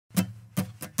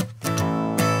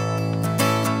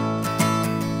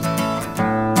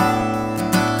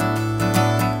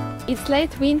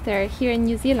late winter here in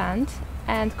New Zealand,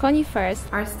 and conifers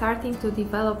are starting to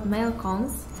develop male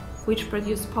cones, which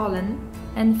produce pollen,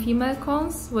 and female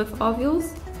cones with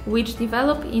ovules, which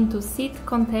develop into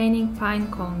seed-containing pine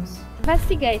cones.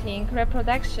 Investigating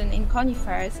reproduction in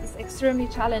conifers is extremely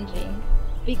challenging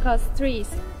because trees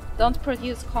don't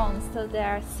produce cones till they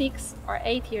are 6 or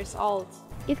 8 years old.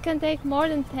 It can take more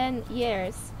than 10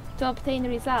 years to obtain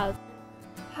results.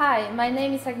 Hi, my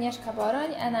name is Agnieszka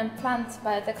Boron and I'm plant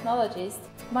biotechnologist.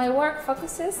 My work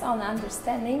focuses on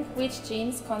understanding which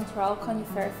genes control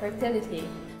conifer fertility.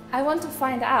 I want to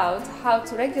find out how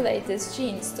to regulate these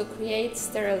genes to create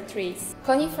sterile trees.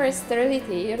 Conifer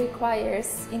sterility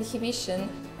requires inhibition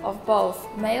of both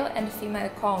male and female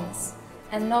cones,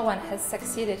 and no one has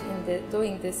succeeded in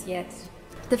doing this yet.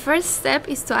 The first step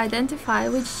is to identify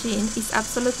which gene is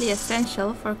absolutely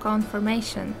essential for cone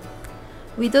formation.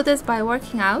 We do this by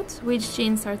working out which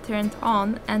genes are turned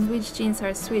on and which genes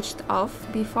are switched off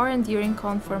before and during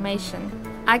cone formation.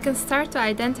 I can start to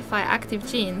identify active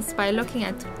genes by looking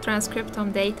at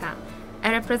transcriptome data,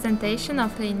 a representation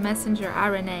of the messenger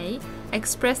RNA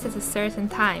expressed at a certain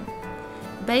time.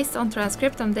 Based on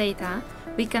transcriptome data,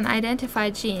 we can identify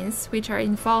genes which are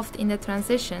involved in the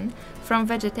transition from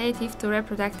vegetative to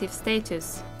reproductive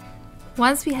status.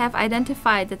 Once we have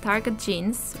identified the target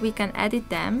genes, we can edit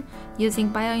them using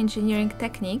bioengineering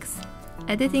techniques.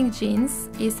 Editing genes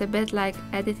is a bit like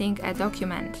editing a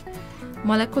document.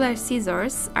 Molecular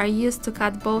scissors are used to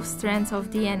cut both strands of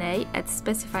DNA at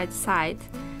specified site,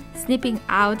 snipping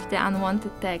out the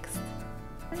unwanted text.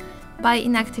 By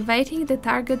inactivating the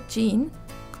target gene,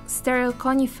 sterile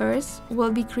conifers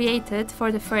will be created for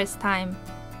the first time.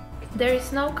 There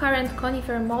is no current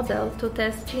conifer model to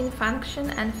test gene function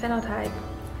and phenotype.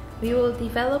 We will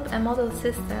develop a model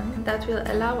system that will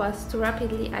allow us to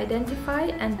rapidly identify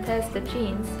and test the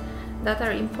genes that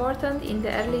are important in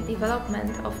the early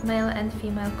development of male and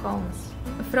female cones.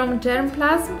 From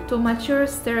germplasm to mature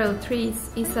sterile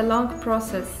trees is a long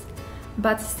process,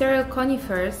 but sterile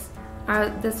conifers are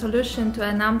the solution to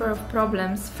a number of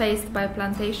problems faced by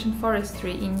plantation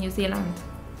forestry in New Zealand.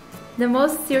 The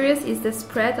most serious is the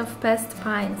spread of pest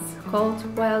pines, called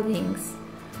wildings,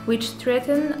 which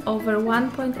threaten over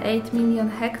 1.8 million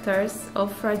hectares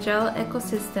of fragile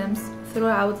ecosystems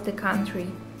throughout the country.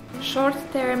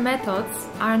 Short-term methods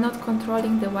are not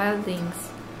controlling the wildings.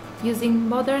 Using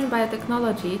modern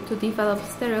biotechnology to develop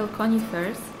sterile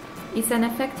conifers is an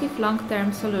effective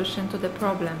long-term solution to the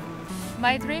problem.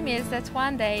 My dream is that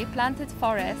one day planted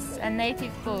forests and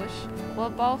native bush will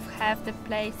both have the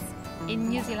place in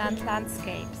New Zealand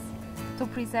landscapes to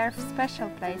preserve special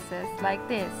places like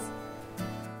this.